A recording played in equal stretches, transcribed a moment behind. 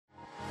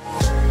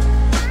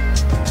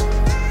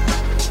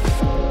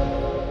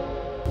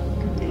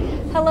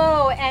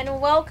Hello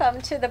and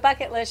welcome to the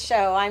Bucket List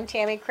Show. I'm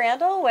Tammy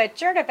Crandall with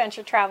Journey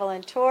Adventure Travel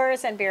and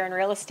Tours and Beer and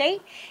Real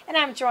Estate, and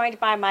I'm joined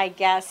by my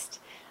guest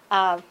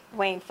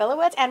Wayne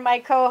Filowitz and my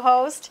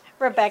co-host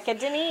Rebecca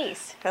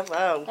Denise.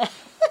 Hello.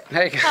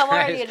 Hey guys. How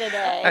are you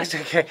today? That's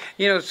okay.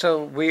 You know, it's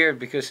so weird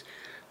because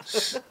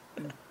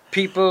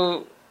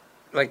people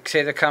like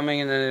say they're coming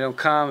and then they don't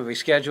come,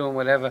 reschedule and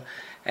whatever,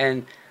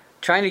 and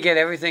trying to get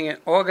everything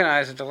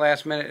organized at the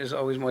last minute is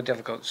always more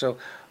difficult. So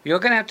you're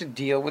going to have to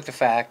deal with the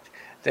fact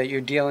that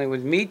you're dealing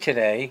with me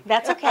today.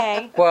 That's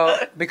okay. Well,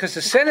 because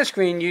the center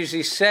screen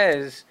usually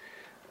says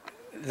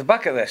the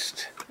bucket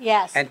list.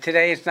 Yes. And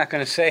today it's not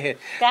going to say it.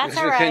 That's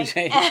all right.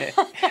 Change it.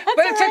 But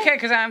it's okay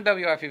because I'm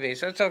WRPB,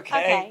 so it's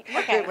okay.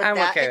 Okay. With I'm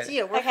that. okay It's with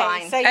you. We're Okay.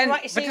 fine. So,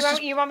 And-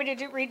 you want me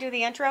to redo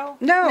the intro?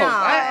 No, No.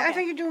 I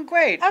think you're doing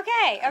great.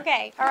 Okay. All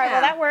right. Well,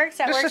 Yeah. that works.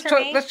 Let's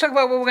talk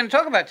about what we're going to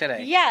talk about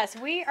today. Yes,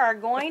 we are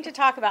going to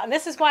talk about, and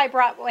this is why I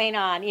brought Wayne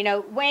on. You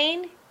know,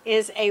 Wayne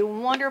is a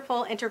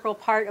wonderful, integral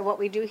part of what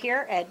we do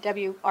here at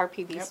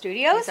WRPB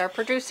Studios. He's our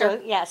producer.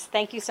 So, yes,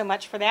 thank you so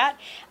much for that.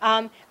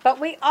 But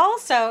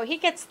he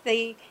gets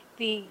the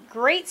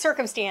great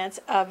circumstance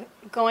of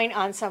going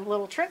on some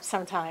little trips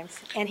sometimes.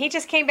 And he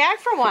just came back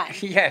from one.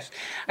 Yes,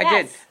 I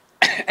Yes.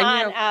 did.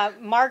 And, On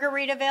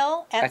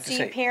Margaritaville at That's to Sea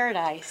say-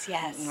 Paradise.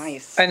 Yes.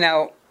 Nice. and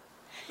now,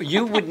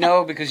 you would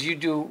know because you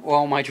do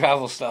all my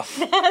travel stuff.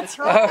 That's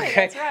right. Okay.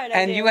 That's right. I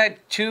And do. you had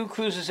 2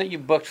 cruises that you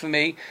booked for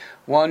me.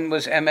 One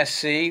was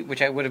MSC,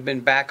 which I would have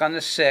been back on the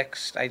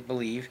 6th, I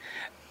believe,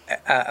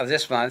 of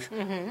this month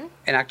in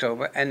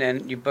October. And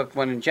then you booked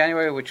one in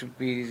January, which would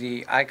be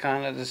the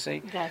Icon of the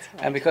Sea. That's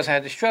right. And because I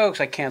had the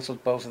strokes, I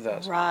canceled both of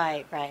those.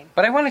 Right.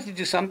 But I wanted to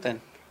do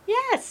something.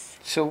 Yes.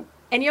 So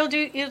And you'll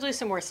do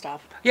some more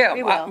stuff. yeah,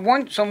 We will.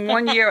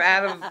 one year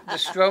out of the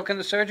stroke and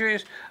the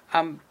surgeries,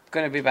 I'm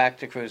going to be back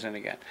to cruising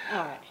again. All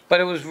right. But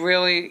it was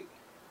really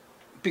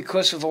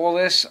because of all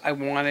this, I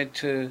wanted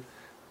to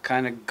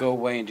kind of go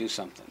away and do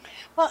something.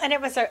 Well, and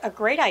it was a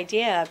great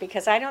idea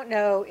because I don't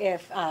know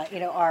if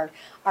our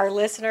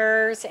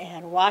listeners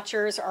and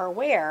watchers are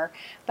aware,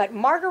 but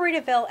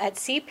Margaritaville at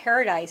Sea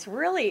Paradise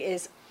really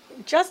is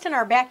just in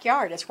our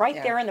backyard. It's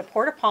right there in the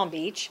Port of Palm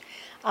Beach.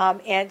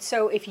 And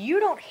so if you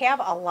don't have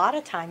a lot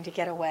of time to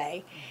get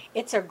away,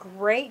 it's a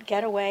great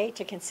getaway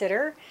to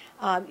consider.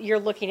 You're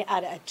looking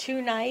at a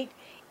 2-night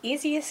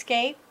easy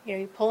escape. You know,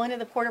 you pull into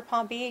the Port of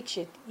Palm Beach,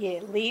 you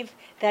leave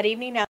that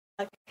evening. Now,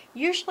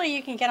 usually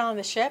you can get on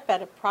the ship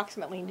at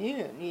approximately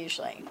noon,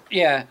 usually.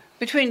 Yeah,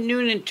 between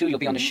noon and 2 you'll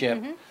be on the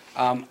ship.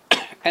 And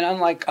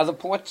unlike other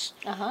ports,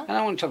 and I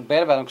don't want to talk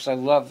bad about them because I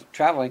love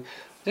traveling,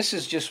 this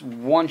is just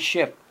one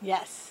ship.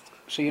 Yes.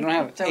 So you don't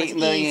have So 8 it's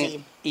million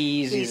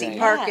easy Easy things.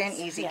 parking, Yes,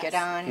 easy yes. get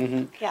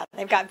on. Yeah,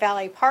 they've got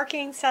valet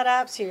parking set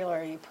up, so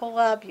you pull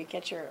up, you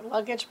get your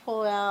luggage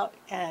pulled out,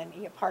 and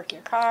you park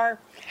your car.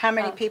 How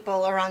many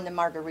people are on the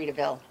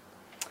Margaritaville?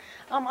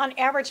 On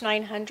average,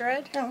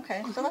 900. Oh,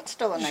 okay. So that's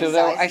still a nice So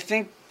size. I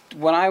think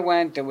when I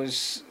went, there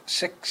was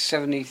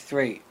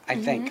 673, I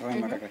think, if I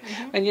remember correctly.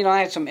 And you know, I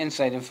had some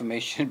inside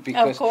information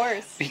because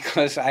course.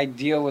 because I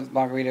deal with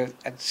margarita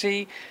at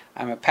sea.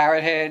 I'm a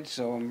parrot head,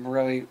 so I'm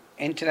really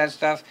into that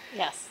stuff.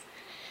 Yes.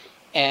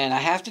 And I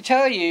have to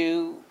tell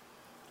you,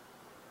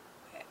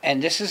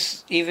 and this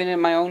is even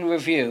in my own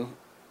review,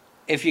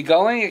 if you're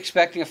going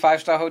expecting a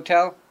 5-star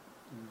hotel,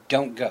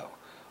 don't go.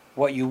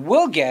 What you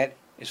will get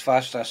is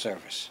 5-star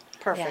service.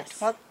 Perfect.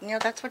 Yes. Well,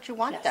 that's what you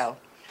want, Yes. though.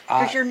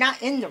 Because you're not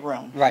in the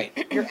room. Right.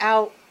 You're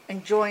out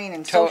enjoying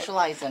and To-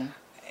 socializing.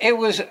 It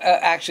was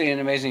actually an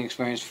amazing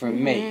experience for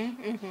me.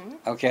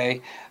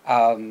 Okay.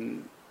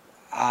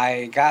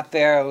 I got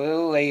there a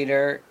little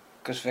later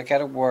because Vic had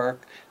to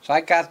work. So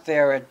I got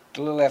there at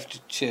a little after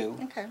 2.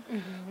 Okay.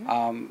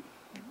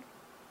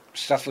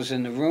 Stuff was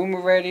in the room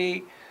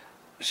already.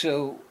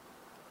 So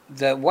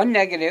the one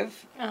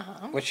negative,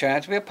 which turned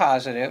out to be a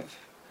positive,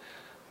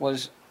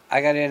 was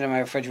I got in and my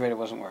refrigerator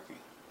wasn't working.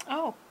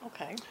 Oh,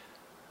 okay.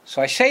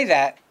 So I say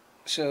that,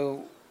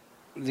 so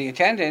the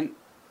attendant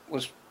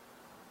was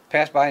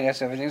passed by and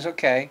asked if everything's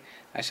okay.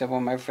 I said, well,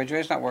 my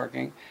refrigerator's not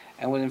working.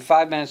 And within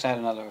 5 minutes, I had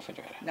another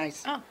refrigerator.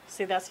 Nice. Oh,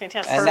 see, that's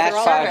fantastic. And So that's they're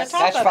all five- on the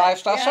top that's of it.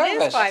 5-star Yeah, it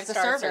is service. 5-star The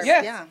service. service.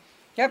 Yeah.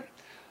 Yep.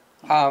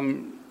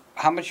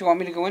 How much you want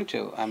me to go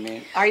into? I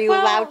mean, Are you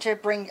Well- allowed to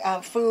bring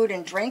food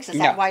and drinks? Is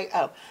that No. why?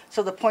 Oh,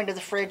 so the point of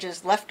the fridge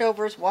is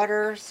leftovers,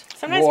 waters,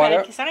 Sometimes,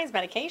 Water. sometimes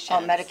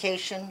medication.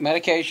 medication.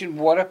 medication,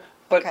 water.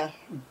 But Okay.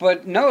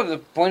 but no, the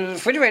point of the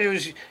refrigerator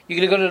is you're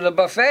going to go to the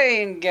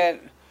buffet and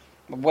get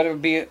whether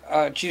it be a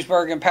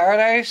cheeseburger in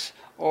paradise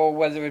or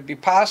whether it be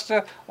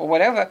pasta or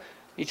whatever.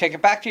 You take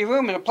it back to your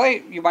room in a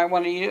plate. You might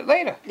want to eat it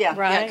later. Yeah, yeah,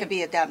 Right. it could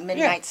be at that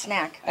midnight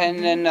snack. And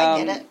then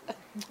I get it.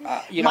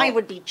 you know, Mine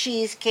would be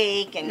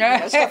cheesecake and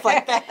stuff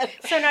like that.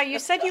 So now you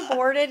said you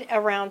boarded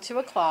around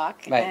 2:00,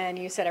 Right. and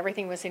you said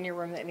everything was in your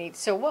room that needs.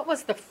 So what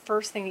was the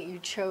first thing that you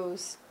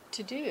chose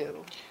to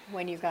do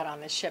when you got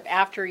on the ship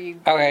after you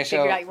Okay,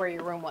 figured so- out where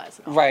your room was?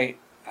 And all? right.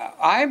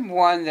 I'm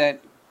one that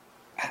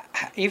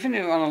even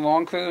on a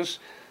long cruise,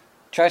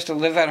 tries to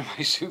live out of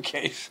my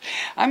suitcase.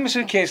 I'm a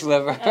suitcase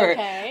liver.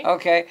 Okay.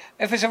 Okay.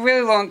 If it's a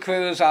really long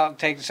cruise, I'll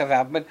take the stuff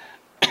out. But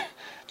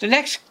the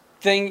next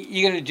thing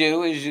you're going to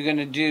do is you're going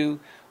to do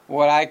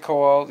what I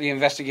call the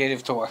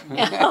investigative tour.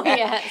 Oh,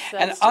 yes,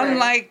 And that's true.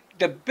 unlike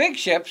the big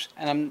ships,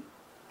 and I'm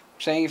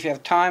saying if you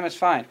have time, it's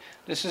fine.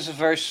 This is a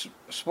very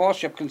small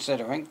ship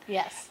considering.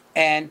 Yes.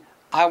 And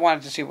I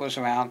wanted to see what was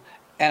around,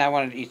 and I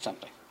wanted to eat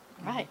something.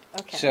 Right.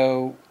 Okay.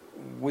 So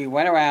we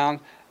went around.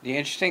 The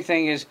interesting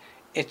thing is,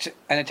 it's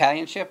an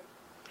Italian ship.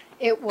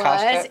 it was.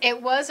 Costa?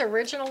 It was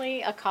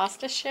originally a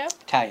Costa ship.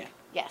 Italian.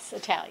 Yes,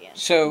 Italian.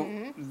 So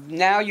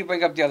now you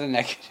bring up the other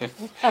negative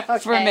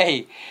for Okay.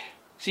 me.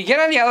 So you get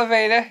on the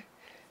elevator,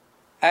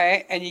 all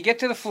right, and you get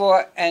to the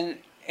floor, and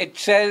it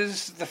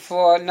says the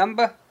floor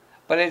number,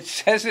 but it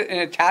says it in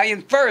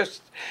Italian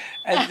first,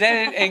 and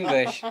then in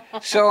English.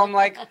 So I'm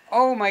like,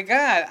 oh my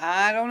God,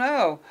 I don't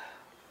know.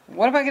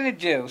 What am I going to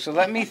do? So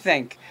let me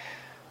think.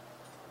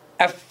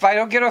 If I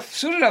don't get off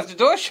soon enough, the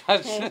door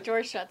shuts. Okay, the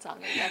door shuts on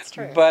me. That's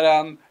true.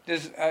 But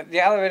there's the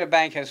elevator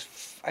bank has,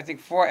 I think,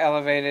 4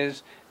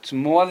 elevators. It's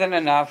more than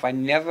enough.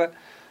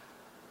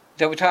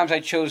 There were times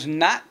I chose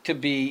not to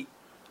be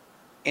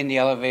in the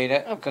elevator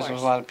Of because there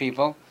was a course. lot of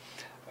people.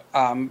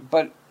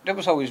 But there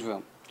was always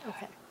room.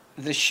 Okay.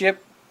 The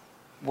ship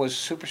was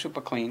super, super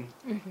clean.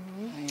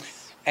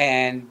 Nice.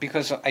 And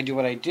because I do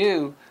what I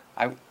do,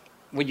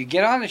 when you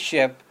get on the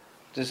ship,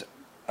 there's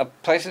a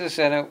place in the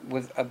center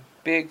with a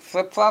big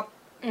flip-flop.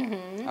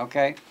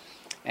 Okay?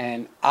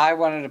 And I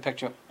wanted a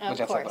picture Of with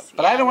that course, flip-flop.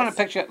 But I don't want a yes.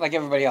 picture like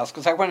everybody else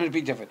because I wanted to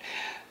be different.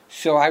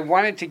 So I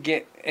wanted to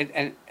get it,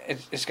 and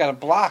it's got a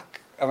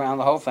block around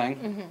the whole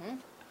thing.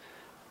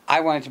 I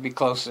wanted to be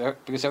closer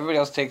because everybody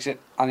else takes it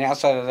on the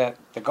outside of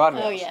the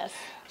guardrails. Oh yes.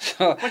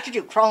 So What'd you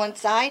do? Crawl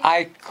inside?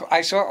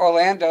 I saw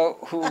Orlando,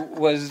 who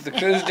was the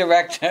cruise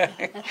director,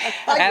 and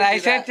I do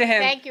said that. to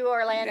him, Thank you,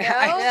 Orlando.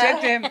 I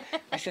said to him,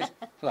 I said,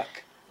 look,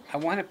 I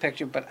want a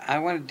picture, but I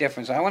want a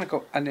difference. I want to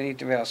go underneath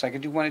the rail, so I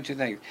can do one of two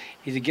things.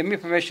 Either give me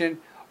permission,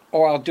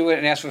 or I'll do it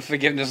and ask for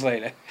forgiveness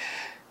later.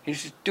 He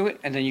said, do it,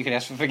 and then you can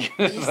ask for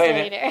forgiveness Just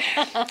later.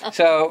 later.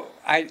 So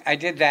I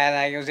did that,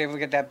 and I was able to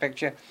get that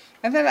picture.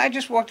 And then I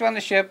just walked around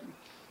the ship.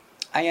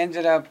 I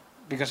ended up,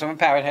 because I'm a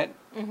parrot head,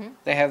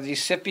 they have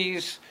these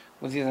sippies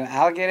with either an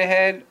alligator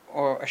head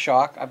or a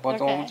shark. I bought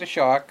the one Okay. with the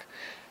shark.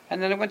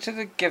 And then I went to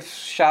the gift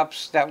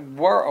shops that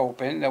were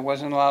open. There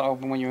wasn't a lot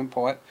open when you're in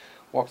port.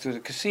 Walked through the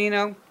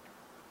casino.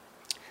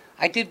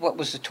 I did what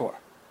was the tour.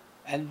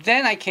 And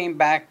then I came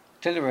back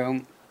to the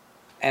room,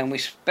 and we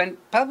spent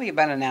probably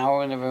about an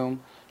hour in the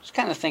room, just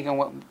kind of thinking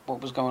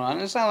what was going on.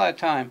 There's not a lot of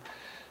time.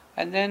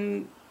 And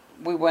then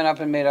we went up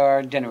and made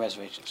our dinner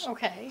reservations.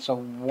 Okay. So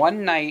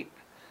one night,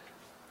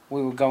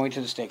 we were going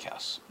to the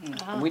steakhouse.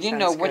 Ah, We didn't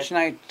know sounds which good.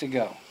 night to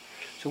go.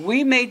 So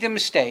we made the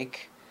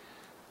mistake,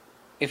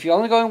 if you're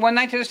only going one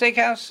night to the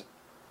steakhouse,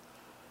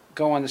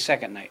 go on the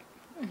second night.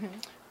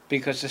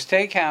 Because the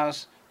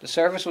steakhouse, the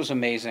service was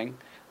amazing,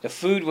 the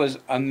food was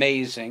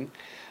amazing,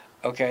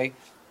 okay?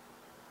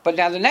 But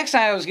now the next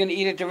night I was going to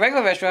eat at the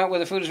regular restaurant where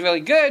the food is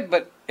really good,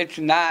 but it's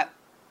not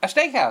a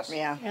steakhouse.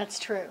 Yeah. That's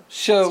true.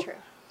 So That's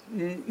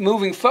true.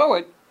 moving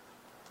forward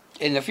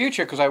in the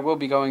future, because I will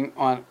be going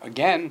on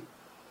again,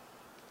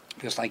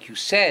 because like you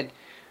said,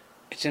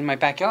 it's in my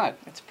backyard.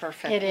 It's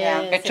perfect. It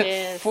yeah. is. It took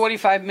is.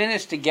 45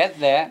 minutes to get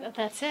there.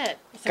 That's it.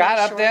 It's a Got nice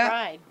up short there.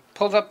 Ride.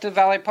 Pulled up to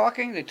valet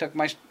parking. They took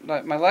my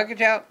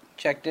luggage out,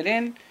 checked it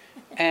in,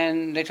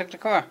 and they took the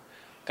car.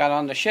 Got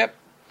on the ship.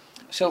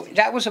 So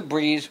that was a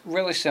breeze,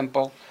 really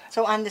simple.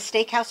 So on the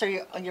steakhouse,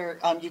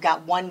 you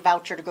got one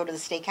voucher to go to the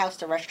steakhouse,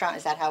 the restaurant?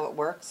 Is that how it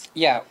works?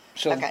 Yeah,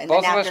 so Okay. And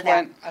both then of after us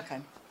that, went,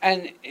 okay.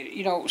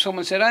 and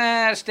someone said,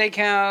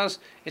 steakhouse,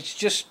 it's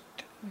just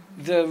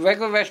the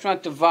regular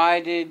restaurant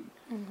divided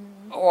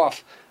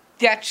off.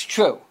 That's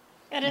true.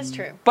 That is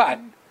true. But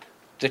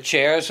the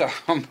chairs are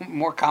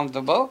more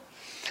comfortable.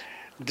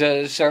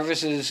 The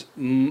service is,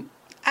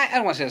 I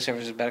don't want to say the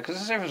service is better because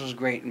the service was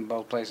great in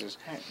both places.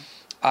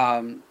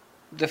 Right.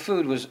 The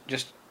food was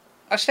just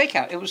a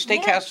steakhouse. It was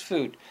steakhouse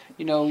food.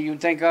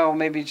 You'd think, oh,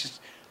 maybe it's just,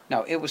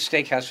 no, it was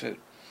steakhouse food.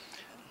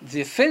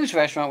 The Finn's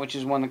restaurant, which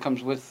is one that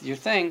comes with your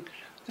thing,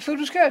 the food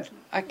was good.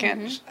 I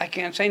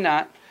can't say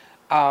not.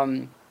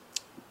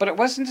 But it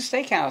wasn't the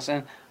steakhouse,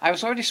 and I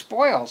was already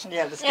spoiled.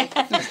 Yeah, the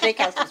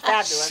steakhouse is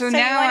fabulous. So you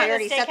now wanted I They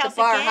already the set the steakhouse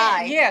bar again.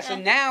 high. Yeah, so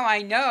now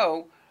I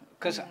know,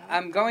 because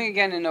I'm going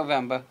again in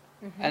November,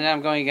 and then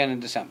I'm going again in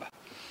December.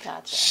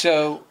 Gotcha.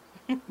 So,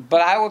 but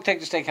I will take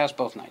the steakhouse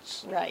both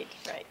nights. Right.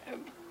 Right.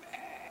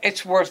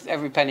 It's worth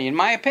every penny, in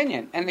my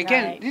opinion. And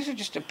again, Right. these are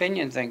just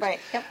opinion things. Right.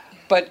 Yep.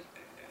 But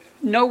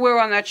nowhere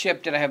on that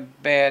ship did I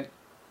have bad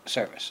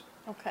service.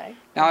 Okay.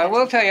 Now, I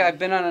will tell you, I've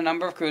been on a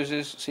number of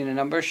cruises, seen a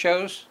number of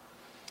shows.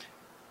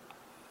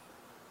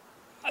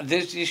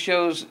 These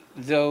shows,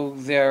 though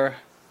they're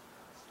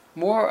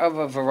more of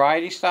a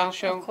variety style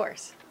show, Of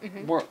course.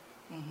 Mm-hmm. were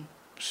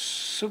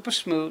super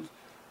smooth,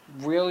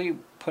 really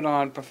put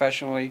on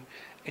professionally.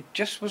 It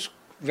just was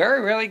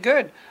very, really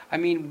good. I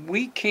mean,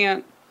 we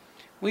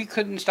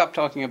couldn't stop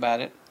talking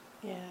about it.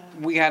 Yeah.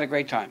 We had a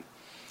great time.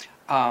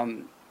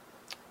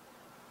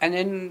 And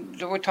then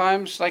there were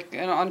times like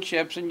on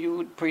ships, and you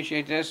would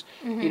appreciate this.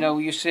 You know,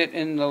 you sit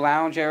in the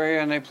lounge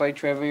area and they play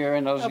trivia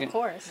and those. Of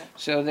course.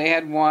 So they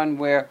had one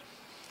where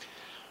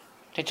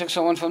they took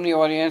someone from the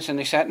audience and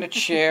they sat in a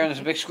chair and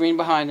there's a big screen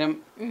behind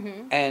them,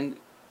 and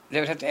they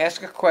would have to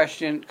ask a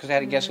question because they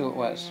had to guess who it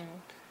was.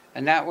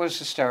 And that was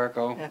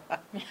hysterical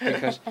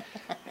because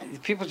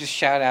people just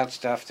shout out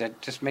stuff that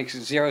just makes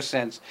zero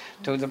sense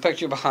to the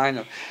picture behind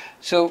them.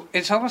 So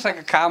it's almost like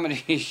a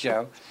comedy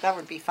show. That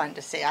would be fun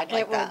to see. I'd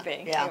like It that. would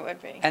be. Yeah. It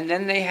would be. And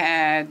then they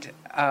had,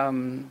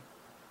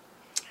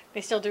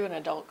 They still do an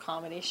adult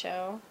comedy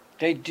show.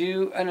 they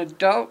do an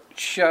adult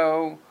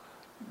show,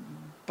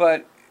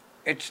 but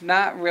it's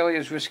not really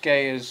as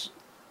risque as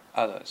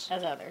others.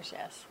 As others,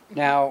 yes.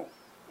 Now,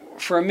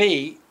 for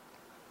me,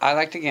 I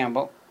like to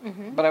gamble,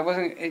 but I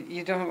wasn't.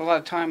 You don't have a lot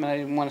of time, and I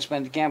didn't want to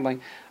spend it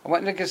gambling. I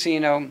went to the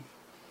casino,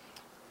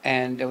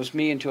 and it was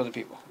me and two other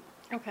people.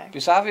 Okay.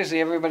 Because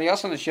obviously everybody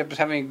else on the ship is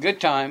having a good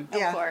time. Of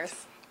Yeah.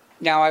 course.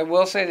 Now, I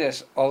will say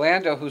this: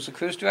 Orlando, who's the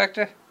cruise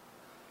director,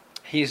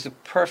 he's the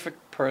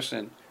perfect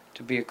person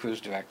to be a cruise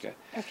director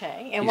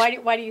Okay. And He's-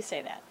 why do you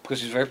say that?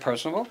 because he's very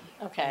personable.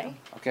 Okay.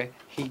 Okay,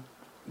 he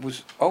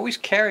was always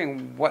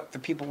caring what the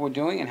people were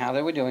doing and how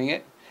they were doing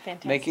it,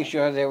 Fantastic. making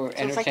sure they were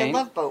So it's like a entertained.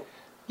 Love Boat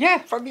Yeah,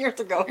 from years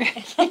ago.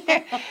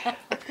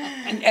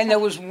 and there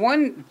was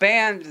one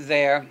band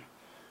there.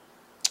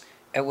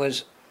 It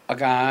was a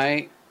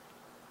guy.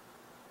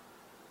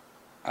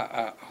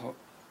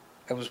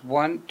 It was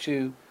one,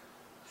 two,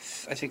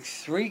 I think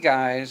 3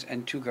 guys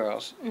and 2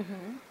 girls.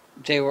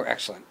 They were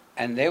excellent,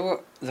 and they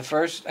were the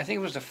first. I think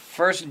it was the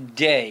first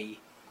day.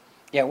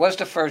 Yeah, it was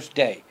the first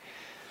day,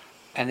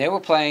 and they were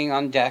playing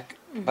on deck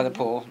by the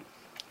pool,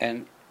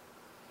 and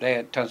they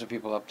had tons of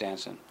people up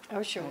dancing,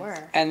 Oh,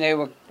 sure. and they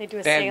were They do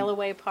a they had- sail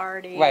away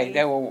party. right.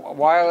 They were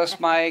wireless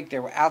mic. They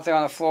were out there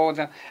on the floor with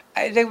them.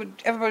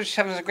 Everybody was just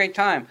having a great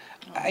time.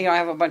 I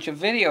have a bunch of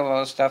video of all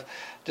this stuff.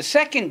 The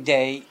second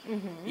day,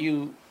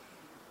 you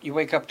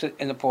wake up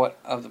in the port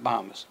of the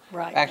Bahamas.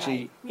 Right. Actually,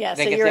 right. Yeah.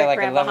 they So get you're there at like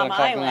Grand 11 Bahama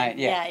o'clock at Island. night.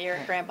 Yeah. You're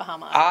at Grand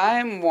Bahama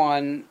Island. I'm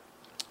one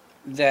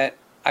that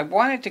I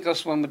wanted to go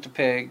swim with the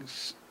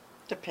pigs.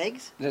 The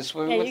pigs? They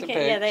swim Yeah, with you the can,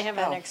 pigs. yeah, they have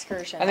an Oh.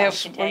 excursion. and they have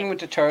that you can swimming take. with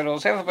the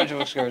turtles. They have a bunch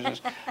of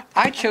excursions.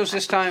 I chose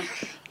this time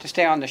to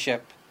stay on the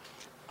ship.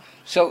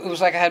 So it was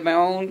like I had my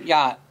own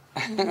yacht.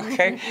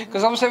 Okay?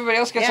 Because almost everybody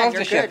else gets Yeah, off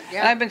you're the ship. good, yeah.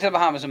 And I've been to the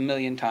Bahamas a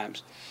million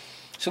times.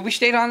 So we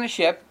stayed on the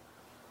ship.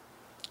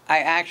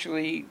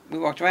 We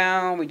walked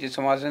around, we did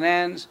some odds and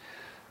ends.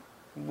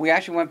 We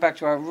actually went back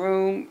to our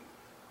room,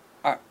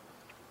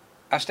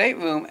 our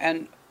stateroom,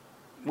 and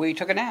we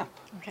took a nap.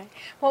 Okay.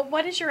 Well,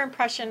 what is your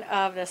impression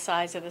of the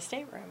size of the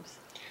staterooms?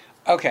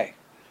 Okay,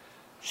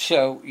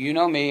 so you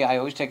know me, I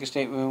always take a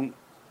stateroom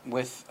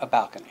with a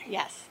balcony.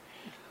 Yes,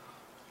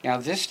 Now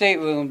this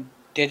stateroom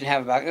didn't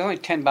have a balcony. There were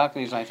only 10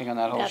 balconies, I think, on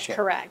that whole that's ship.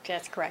 correct.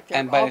 That's correct. They're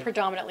And by all the-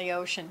 predominantly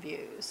ocean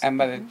views. And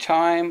by the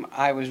time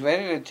I was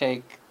ready to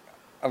take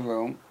a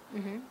room,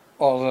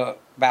 all the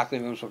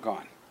balcony rooms were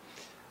gone.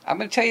 I'm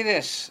going to tell you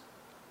this.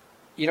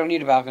 You don't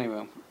need a balcony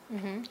room.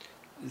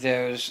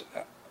 There's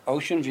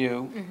ocean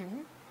view,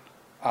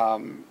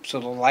 so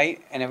the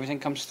light and everything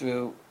comes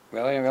through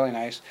really, really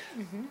nice.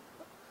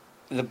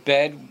 The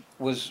bed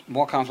was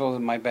more comfortable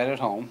than my bed at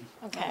home.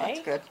 Okay. Oh,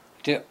 that's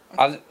good.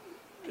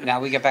 Now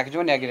we get back into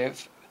a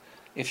negative.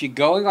 If you're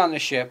going on the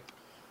ship,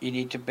 you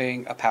need to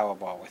bring a power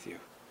bar with you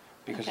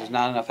because Okay. there's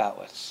not enough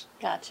outlets.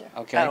 Gotcha.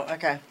 Okay? Oh,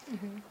 okay.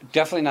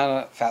 Definitely not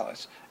enough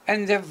outlets.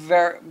 And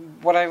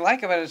what I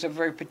like about it is they're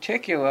very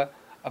particular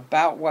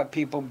about what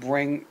people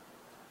bring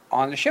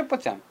on the ship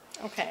with them.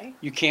 Okay.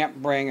 You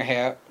can't bring a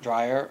hair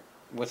dryer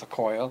with a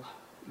coil.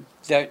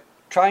 They're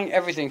trying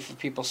everything for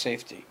people's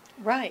safety,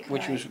 Right.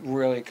 which right. was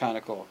really kind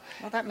of cool.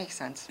 Well, that makes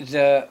sense.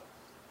 The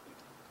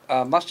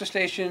muster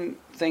station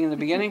thing in the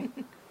beginning,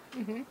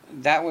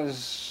 that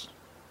was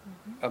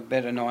a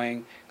bit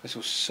annoying because there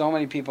was so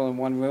many people in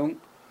one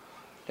room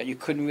that you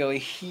couldn't really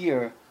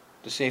hear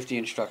the safety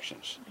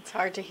instructions. It's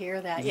hard to hear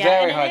that. Yeah,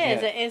 Very and hard to it is.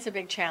 hear. It is a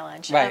big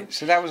challenge. Right,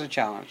 so that was a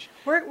challenge.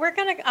 We're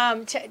going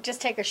to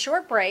just take a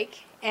short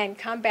break and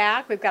come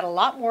back. We've got a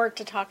lot more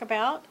to talk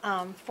about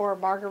for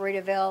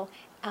Margaritaville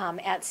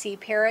at Sea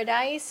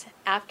Paradise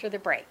after the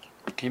break.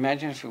 Can you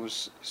imagine if it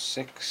was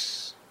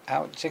 6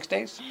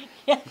 days?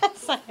 Yes,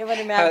 I would All right,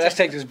 imagine. let's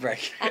take this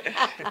break.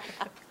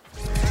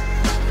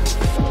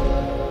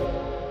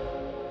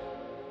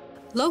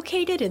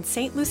 Located in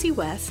St. Lucie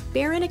West,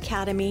 Barron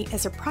Academy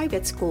is a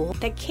private school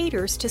that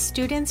caters to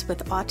students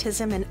with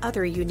autism and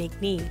other unique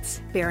needs.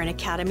 Barron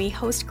Academy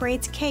hosts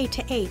grades K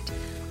to 8,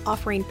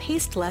 offering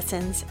paced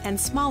lessons and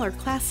smaller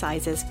class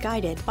sizes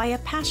guided by a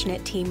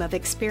passionate team of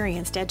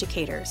experienced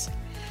educators.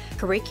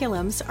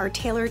 Curriculums are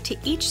tailored to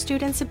each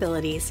student's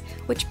abilities,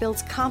 which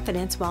builds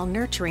confidence while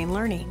nurturing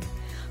learning.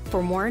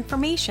 For more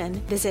information,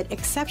 visit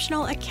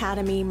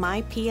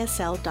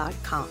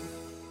exceptionalacademymypsl.com.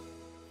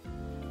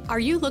 Are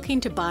you looking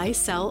to buy,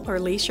 sell, or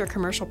lease your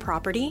commercial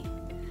property?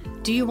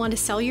 Do you want to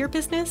sell your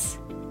business?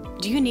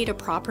 Do you need a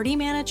property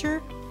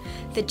manager?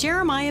 The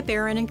Jeremiah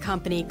Barron and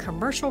Company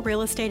commercial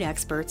real estate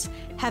experts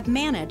have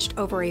managed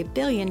over $1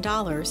 billion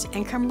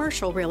in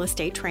commercial real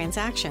estate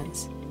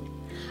transactions.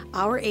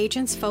 Our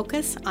agents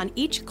focus on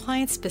each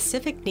client's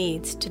specific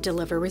needs to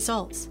deliver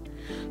results.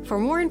 For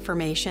more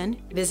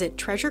information, visit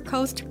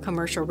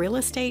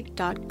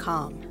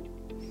treasurecoastcommercialrealestate.com.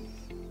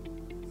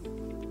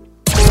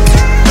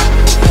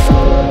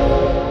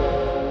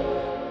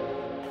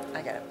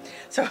 I got it.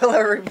 So hello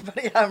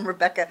everybody, I'm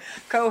Rebecca,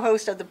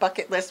 co-host of The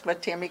Bucket List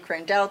with Tammy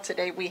Crandell.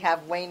 Today we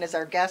have Wayne as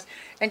our guest.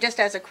 And just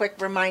as a quick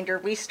reminder,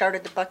 we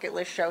started the Bucket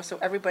List show so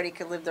everybody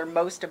could live their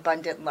most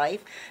abundant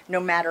life, no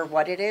matter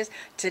what it is.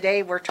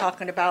 Today we're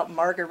talking about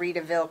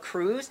Margaritaville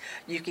Cruise.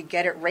 You could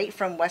get it right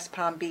from West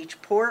Palm Beach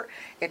Port.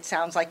 It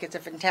sounds like it's a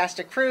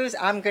fantastic cruise.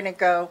 I'm going to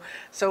go.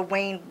 So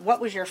Wayne,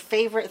 what was your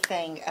favorite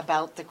thing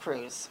about the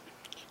cruise?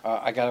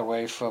 I got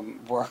away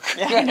from work.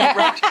 Yeah, I know,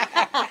 right?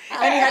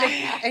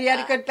 and you had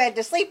a good bed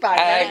to sleep on.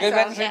 I had right? a good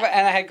bed to sleep on,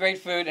 and I had great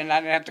food, and I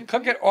didn't have to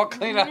cook it or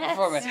clean up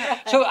for it.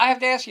 So I have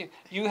to ask you,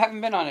 you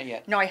haven't been on it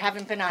yet? No, I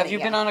haven't been on it Have you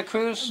yet. been on a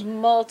cruise?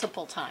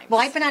 Multiple times. Well,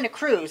 I've been on a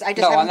cruise. I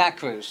just No, haven't, on that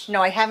cruise.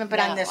 No, I haven't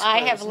been on No, this cruise. I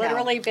have no.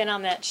 literally been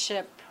on that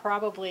ship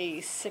probably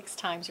 6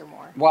 times or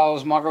more. While it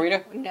was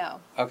Margarita?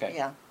 No. Okay.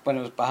 Yeah. When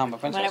it was Bahama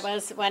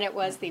Princess? When it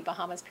was the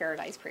Bahamas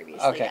Paradise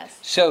previously, Okay. yes.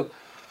 So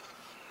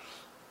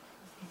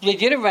they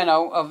did a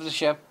reno of the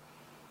ship,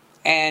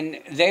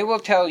 and they will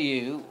tell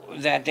you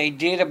that they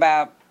did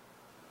about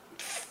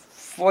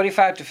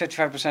 45 to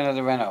 55% of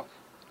the reno.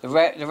 The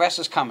rest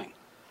is coming.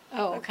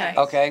 Oh, okay.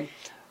 Okay.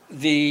 So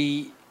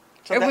the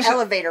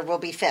elevator will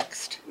be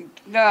fixed.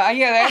 No,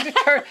 yeah,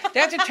 they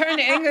have to turn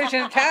the English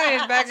and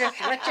Italian back.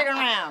 Switch it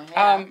around.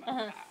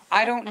 Yeah.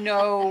 I don't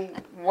know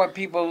what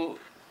people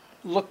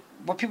are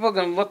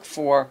going to look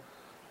for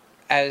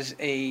as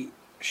a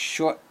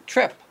short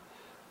trip.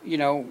 You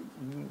know,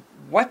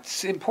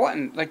 what's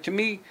important? Like, to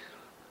me,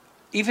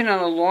 even on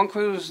a long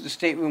cruise, the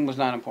stateroom was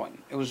not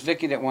important. It was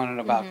Vicky that wanted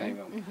a balcony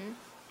room.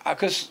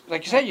 Because,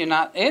 like you said, you're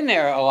not in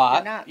there a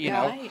lot. You're not, you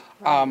know.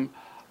 Right.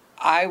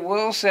 I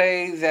will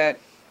say that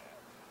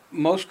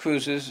most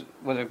cruises,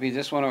 whether it be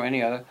this one or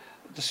any other,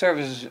 the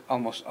service is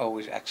almost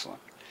always excellent.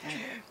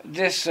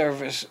 This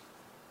service,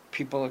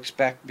 people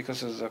expect,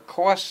 because of the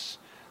costs,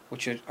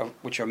 which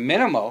are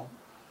minimal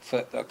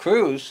for a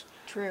cruise,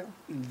 True.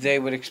 they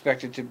would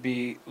expect it to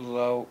be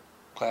low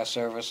class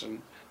service,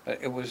 but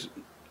it was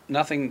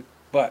nothing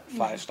but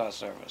 5-star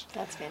service.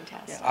 That's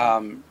fantastic.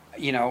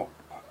 You know,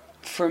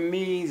 for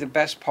me, the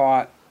best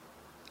part,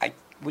 I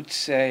would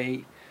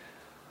say,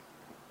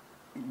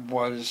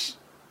 was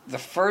the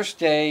first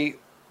day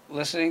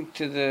listening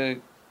to the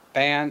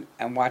band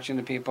and watching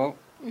the people,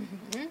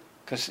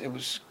 because it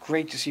was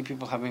great to see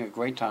people having a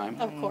great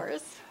time. Of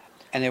course.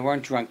 And they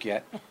weren't drunk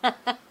yet.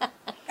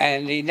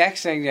 And the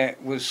next thing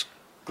that was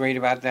great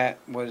about that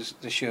was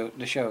the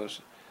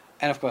shows.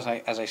 And of course,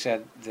 as I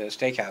said, the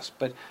steakhouse.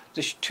 But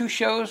the 2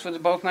 shows for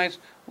both nights,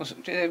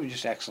 they were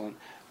just excellent.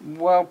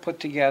 Well put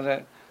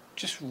together,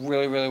 just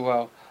really, really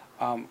well.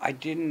 I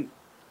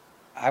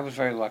was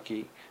very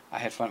lucky. I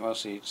had front row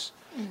seats.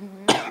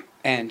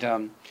 And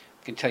I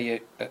can tell you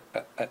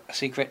a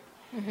secret.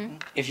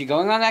 If you're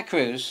going on that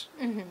cruise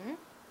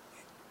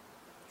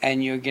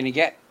and you're going to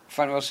get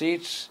front row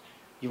seats,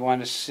 you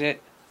want to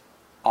sit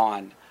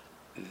on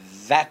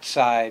that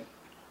side,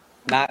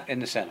 not in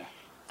the center.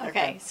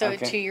 Okay, so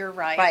Okay. to your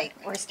right, Right.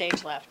 or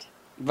stage left.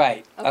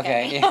 Right.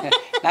 Okay. Okay.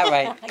 Not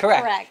right.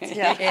 Correct.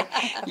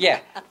 Correct.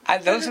 Yeah.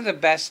 Those are the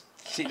best.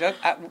 See,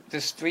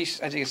 there's 3.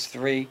 I think it's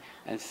 3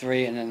 and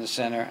 3, and then the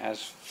center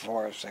has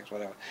 4 or 6,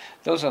 whatever.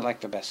 Those are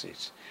like the best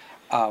seats.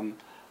 You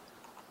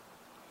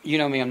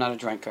know me, I'm not a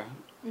drinker,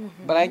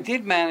 but I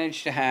did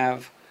manage to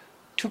have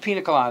 2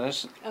 pina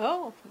coladas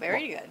Oh,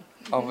 very good.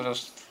 over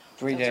those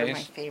 3 Those are my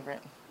days,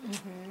 favorite.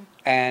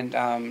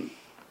 and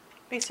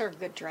They serve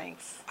good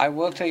drinks. I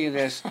will tell you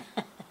this: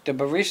 the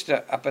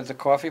barista up at the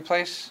coffee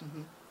place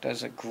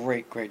does a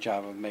great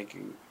job of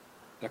making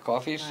the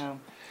coffees. Wow.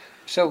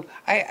 So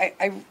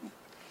I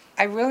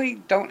really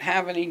don't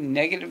have any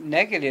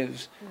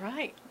negatives.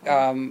 Right.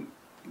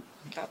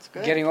 That's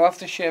good. Getting off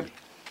the ship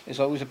is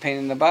always a pain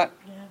in the butt.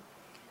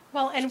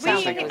 Well, and we,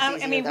 Sounds like it was I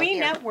easier mean, though we here.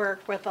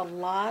 network with a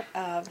lot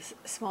of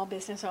small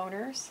business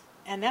owners,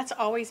 and that's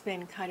always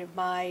been kind of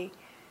my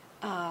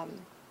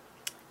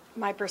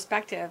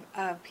perspective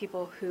of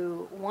people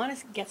who want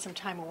to get some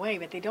time away,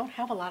 but they don't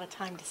have a lot of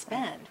time to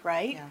spend,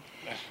 right? Yeah.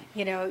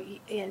 You know,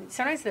 and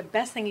sometimes the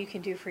best thing you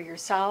can do for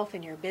yourself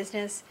and your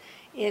business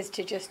is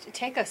to just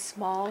take a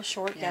small,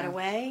 short Yeah.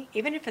 getaway,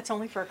 even if it's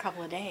only for a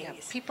couple of days. Yeah,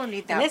 people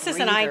need that And this is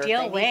an breather. They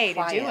ideal need way to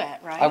do quiet.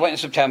 it, right? I went in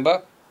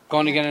September,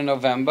 going again in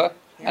November,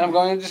 and I'm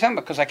going in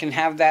December because I can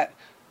have that.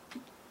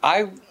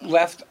 I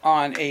left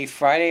on a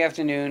Friday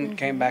afternoon,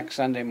 came back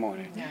Sunday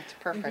morning. Yeah, it's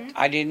perfect.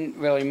 I didn't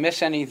really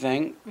miss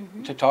anything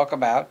to talk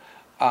about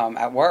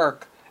at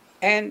work.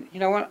 And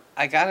you know what?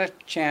 I got a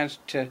chance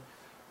to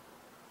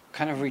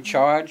kind of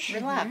recharge.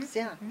 Relax,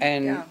 yeah.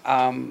 And Yeah.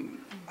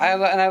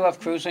 I love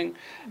cruising.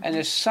 And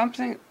there's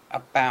something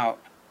about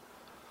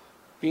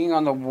being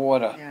on the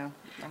water Yeah.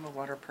 I'm a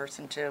water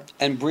person too.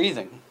 And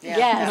breathing.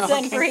 Yes, and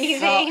Salt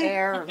breathing.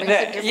 air makes a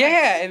difference.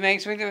 Yeah, it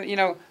makes me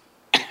do,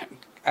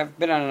 I've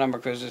been on a number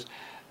of cruises.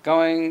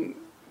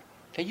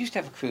 They used to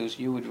have a cruise,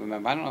 you would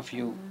remember. I don't know if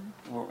you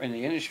were in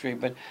the industry,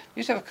 but they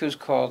used to have a cruise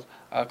called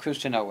Cruise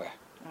to Nowhere.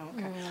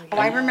 Okay. Oh,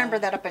 I remember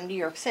that up in New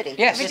York City.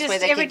 Yes. This It way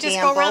just- they it could would just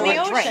go gamble around the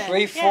and drink. ocean.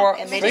 Three, Yeah. four,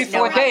 And they three, didn't know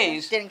 4 how-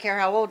 days. Didn't care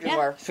how old you Yeah.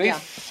 were. Three, Yeah.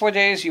 4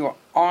 days, you were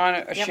on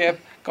a Yep.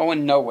 ship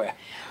going nowhere.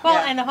 Well,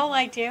 Yeah. and the whole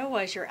idea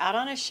was you're out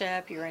on a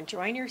ship, you're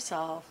enjoying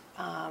yourself,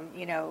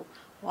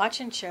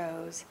 watching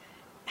shows,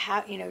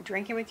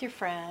 drinking with your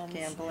friends,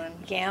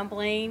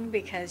 Gambling.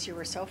 because you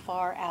were so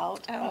far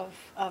out of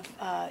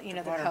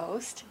the Water.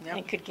 coast Yep.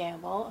 and could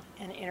gamble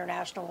in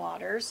international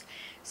waters.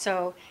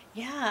 So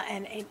yeah,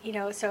 and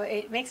so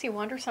it makes me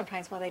wonder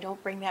sometimes why they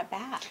don't bring that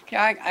back.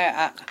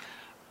 Yeah,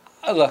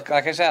 look,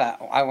 like I said,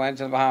 I went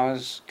to the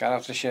Bahamas, got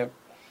off the ship.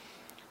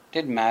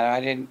 Didn't matter.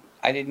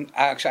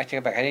 Actually, I take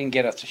it back. I didn't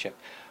get off the ship.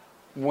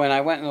 When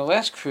I went on the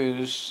last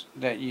cruise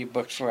that you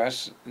booked for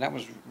us, and that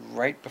was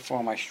right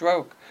before my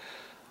stroke,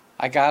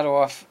 I got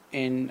off I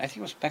think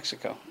it was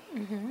Mexico.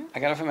 Mm-hmm. I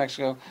got off in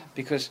Mexico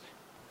because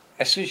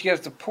as soon as you get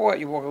off the port,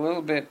 you walk a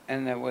little bit,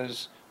 and there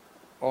was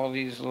all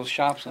these little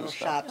shops and Little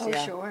stuff. shops, Oh,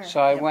 yeah. sure. So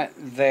I Yep.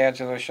 went there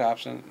to those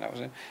shops, and that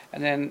was it.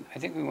 And then I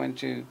think we went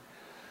to,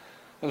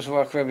 it was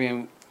Royal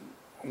Caribbean.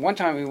 One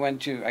time we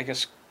went to, I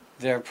guess,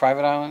 their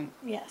private island,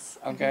 Yes.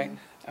 okay?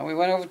 And we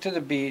went over to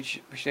the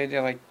beach. We stayed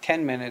there like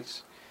 10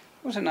 minutes.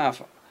 It was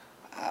enough.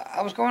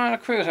 I was going on a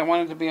cruise. I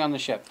wanted to be on the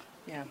ship.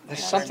 Yeah. There's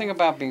Yeah. something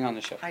about being on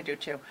the ship. I do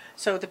too.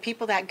 So the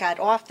people that got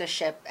off the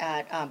ship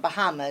at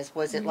Bahamas,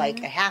 was it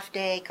like a half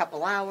day,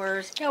 couple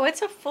hours? No,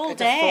 it's a full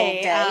It's a full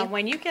day. day.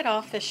 When you get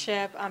off the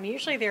ship,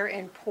 usually they're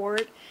in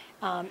port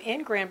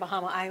in Grand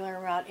Bahama Island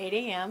around 8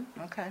 a.m.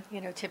 Okay.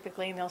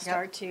 Typically, and they'll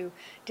start to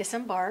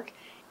disembark,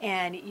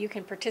 and you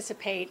can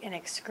participate in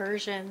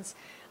excursions,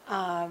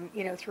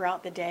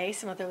 throughout the day.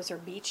 Some of those are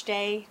beach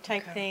day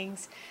type Okay.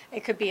 things.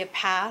 It could be a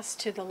pass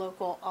to the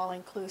local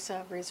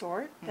all-inclusive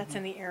resort that's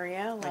in the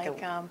area, Like a-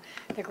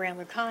 like the Grand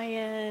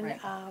Lucayan.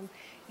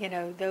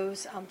 Right.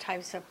 Those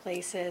types of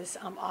places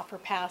offer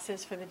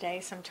passes for the day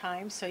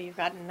sometimes. So you've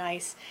got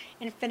nice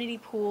infinity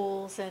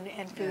pools and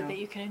food Yeah. that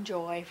you can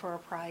enjoy for a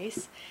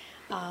price.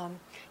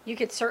 You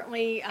could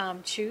certainly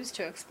choose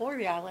to explore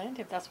the island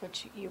if that's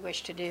what you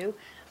wish to do.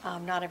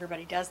 Not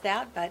everybody does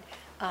that, but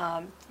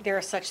there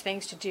are such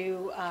things to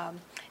do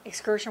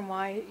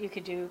excursion-wise. You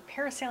could do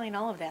parasailing,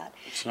 all of that.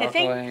 The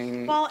thing-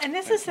 Snorkeling. well, and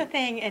this is the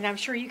thing, and I'm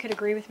sure you could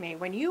agree with me.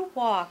 When you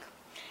walk,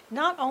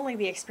 not only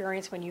the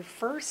experience when you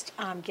first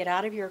get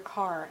out of your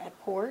car at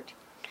port,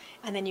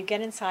 and then you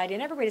get inside,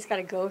 and everybody's got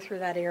to go through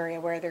that area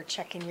where they're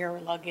checking your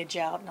luggage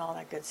out and all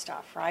that good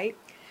stuff, right?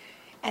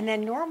 And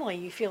then normally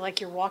you feel like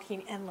you're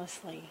walking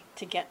endlessly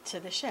to get to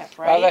the ship,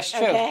 right? Oh, that's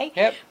true. Okay?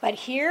 Yep. But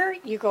here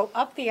you go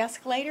up the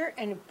escalator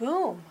and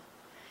boom,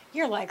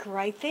 you're like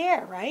right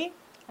there, right?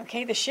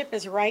 Okay, the ship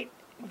is right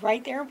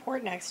there in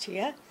port next to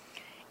you.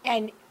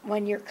 And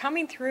when you're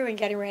coming through and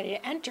getting ready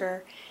to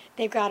enter,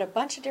 they've got a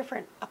bunch of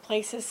different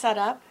places set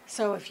up.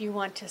 So if you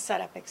want to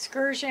set up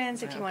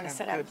excursions, if you want to Okay,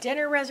 set up good.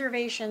 dinner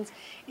reservations,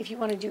 if you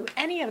want to do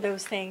any of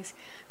those things,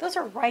 those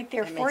are right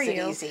there It for makes it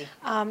you. easy.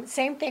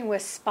 Same thing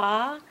with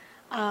spa.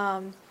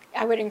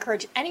 I would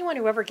encourage anyone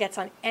who ever gets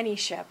on any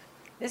ship,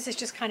 this is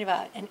just kind of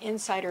an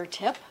insider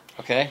tip,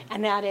 Okay.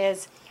 and that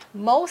is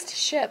most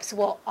ships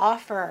will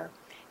offer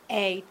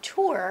a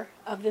tour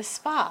of the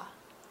spa.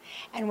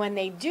 And when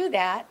they do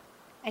that,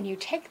 and you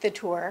take the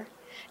tour,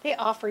 they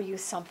offer you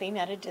something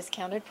at a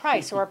discounted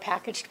price or a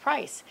packaged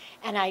price.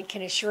 And I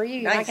can assure you,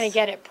 you're not Nice. going to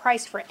get it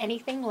priced for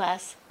anything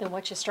less than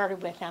what you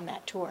started with on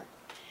that tour.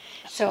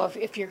 So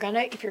if you're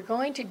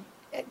going to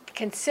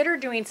consider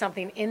doing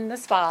something in the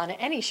spa on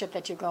any ship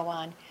that you go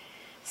on,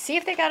 see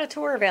if they got a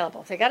tour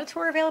available. If they got a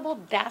tour available,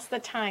 that's the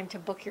time to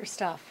book your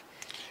stuff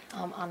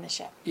on the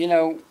ship.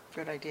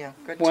 Good idea.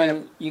 Good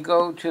When tip. you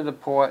go to the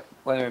port,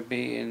 whether it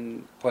be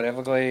in Port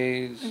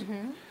Everglades,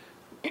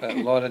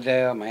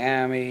 Lauderdale,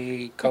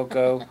 Miami,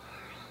 Cocoa,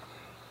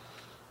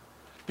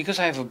 because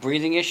I have a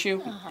breathing issue,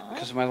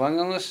 because of my lung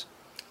illness,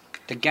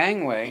 the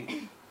gangway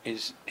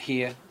is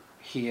here,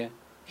 here,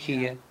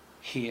 here,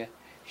 here,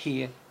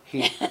 here,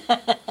 here.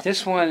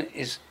 This one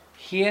is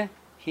here,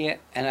 here,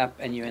 and up,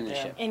 and you're in the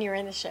Yeah. ship. And you're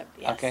in the ship,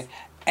 yes. Okay?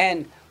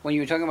 And when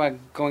you were talking about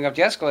going up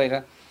the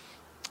escalator,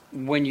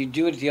 when you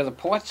do it at the other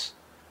ports,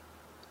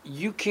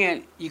 you're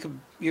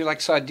like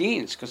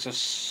sardines because there's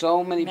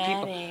so many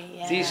people.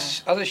 Yeah.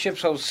 These other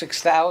ships hold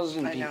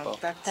 6,000 I know. people,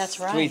 That's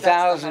right. 3,000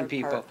 That's the hard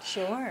people. part.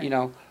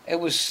 Sure. It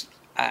was,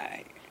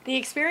 The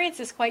experience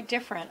is quite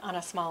different on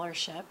a smaller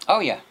ship. oh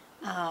yeah.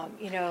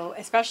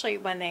 Especially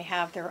when they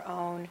have their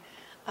own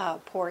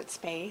port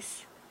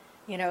space.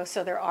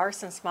 So there are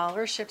some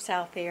smaller ships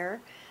out there,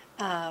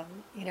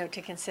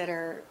 to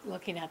consider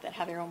looking at that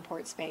have their own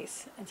port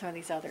space, and some of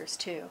these others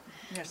too.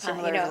 Yeah,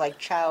 similar you know- to like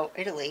Chow,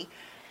 Italy.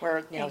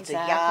 where, you know, it's a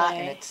yacht Exactly.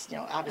 and it's, you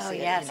know, obviously,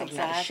 yes, you know, not a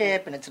exactly.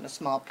 ship and it's in a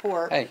small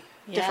port. Hey,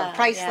 Different Yeah,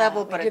 price yeah.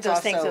 level, We but do it's those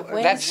also things with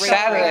a That's great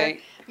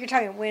Saturday. You're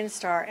talking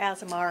Windstar,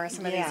 Azamara,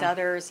 some of these Yeah.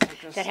 others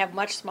just- that have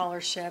much smaller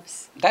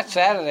ships. that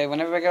Saturday,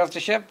 whenever I get off the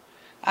ship,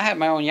 I had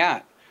my own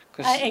yacht.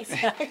 Because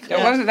Exactly.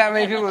 there wasn't that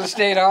many people that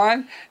stayed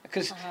on.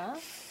 Because Uh-huh.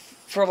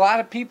 for a lot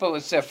of people,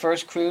 it's their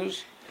first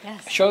cruise.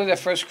 Yes. Surely their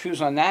first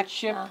cruise on that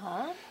ship.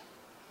 Uh-huh.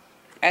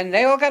 And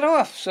they all got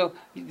off. So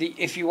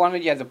if you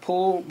wanted, you had the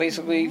pool,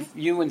 basically Mm-hmm.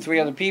 you and 3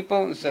 other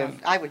people instead Yeah,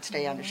 of. I would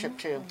stay on the ship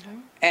too.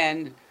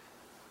 And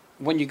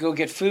when you go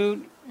get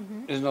food,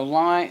 Mm-hmm. there's no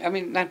line. I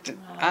mean,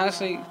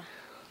 honestly,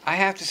 I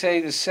have to say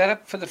the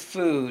setup for the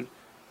food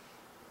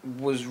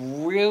was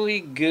really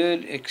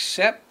good,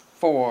 except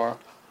for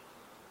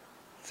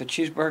the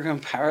cheeseburger in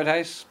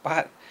paradise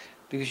spot,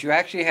 because you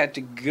actually had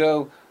to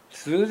go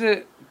through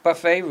the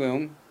buffet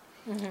room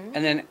Mm-hmm.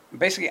 and then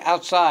basically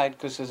outside,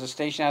 because there's a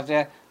station out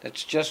there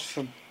that's just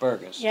for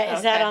burgers. Yeah,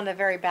 is that Okay. on the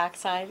very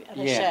backside of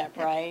the Yeah. ship,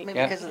 right? Maybe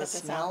Yeah. because of the It's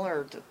its smell own-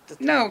 or the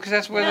No, because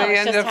that's where No, they it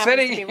end just up happens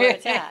to fitting be where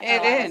it's at.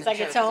 it Oh, in. It's like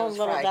Sure, its 'cause it own was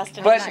little fried.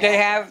 destination. But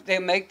Nice. they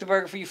make the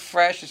burger for you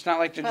fresh. It's not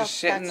like they're Well, just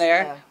sitting that's-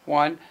 there. yeah.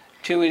 1,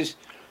 2 is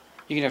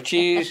you can have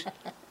cheese,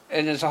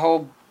 and there's a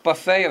whole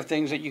buffet of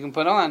things that you can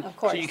put on. Of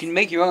course. So you can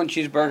make your own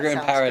cheeseburger That in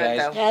sounds good, paradise.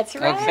 though. That's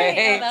right.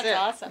 Okay. Oh, that's That's it.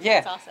 awesome.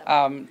 Yeah. That's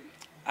awesome.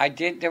 I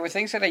did. There were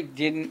things that I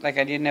didn't like.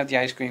 I didn't have the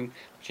ice cream,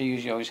 which I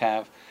usually always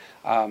have.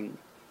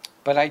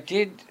 But I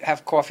did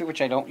have coffee,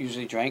 which I don't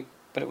usually drink.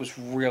 But it was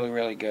really,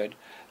 really good.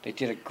 They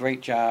did a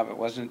great job. It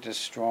wasn't this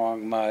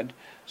strong mud,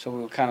 so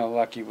we were kind of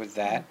lucky with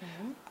that.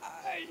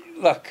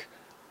 Look,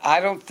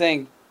 I don't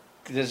think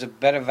there's a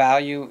better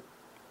value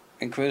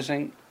in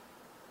cruising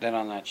than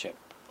on that ship.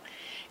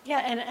 Yeah,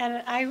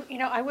 and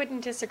I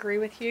wouldn't disagree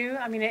with you.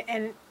 I mean,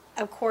 and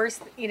of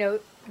course,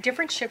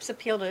 different ships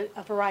appeal to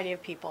a variety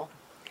of people.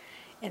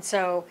 And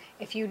so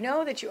if you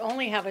know that you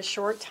only have a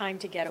short time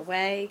to get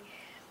away,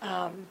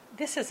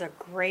 this is a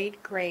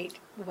great, great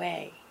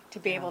way to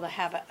be able to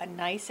have a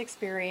nice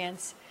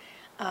experience,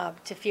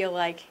 to feel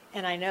like,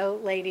 and I know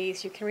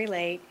ladies, you can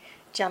relate,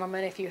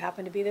 gentlemen, if you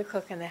happen to be the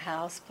cook in the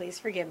house, please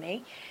forgive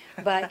me.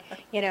 But,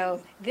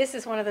 this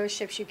is one of those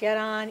ships you get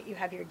on, you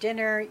have your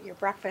dinner, your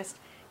breakfast,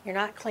 you're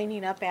not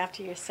cleaning up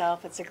after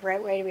yourself. It's a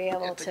great way to be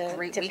able It's a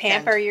great to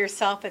weekend. pamper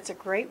yourself. It's a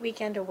great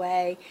weekend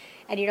away,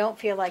 and you don't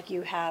feel like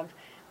you have,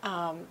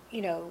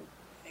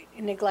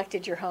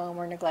 neglected your home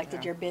or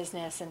neglected your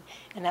business and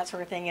that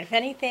sort of thing. And if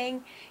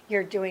anything,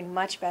 you're doing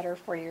much better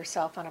for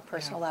yourself on a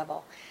personal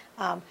level.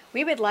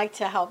 We would like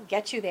to help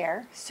get you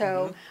there.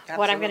 So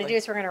what I'm going to Absolutely. do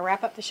is we're going to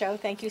wrap up the show.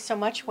 Thank you so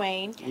much,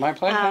 Wayne. My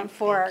pleasure.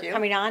 For Thank you.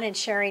 coming on and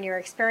sharing your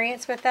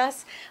experience with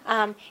us.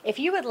 If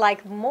you would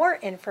like more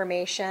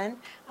information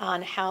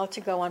on how to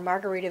go on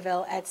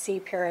Margaritaville at Sea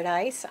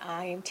Paradise,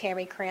 I'm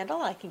Tammy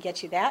Crandall. I can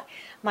get you that.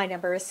 My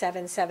number is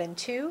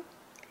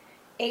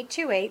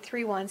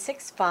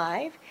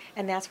 772-828-3165,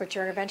 and that's with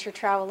Journey Adventure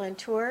Travel and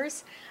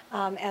Tours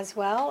as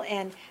well.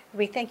 And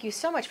we thank you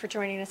so much for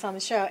joining us on the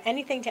show.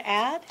 Anything to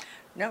add?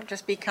 No,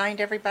 just be kind,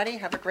 everybody.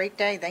 Have a great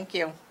day. Thank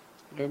you.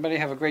 Everybody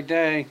have a great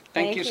day.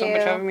 Thank Thank you so much for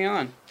you. having me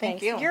on.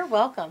 Thank Thanks. you. You're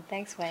welcome.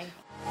 Thanks, Wayne.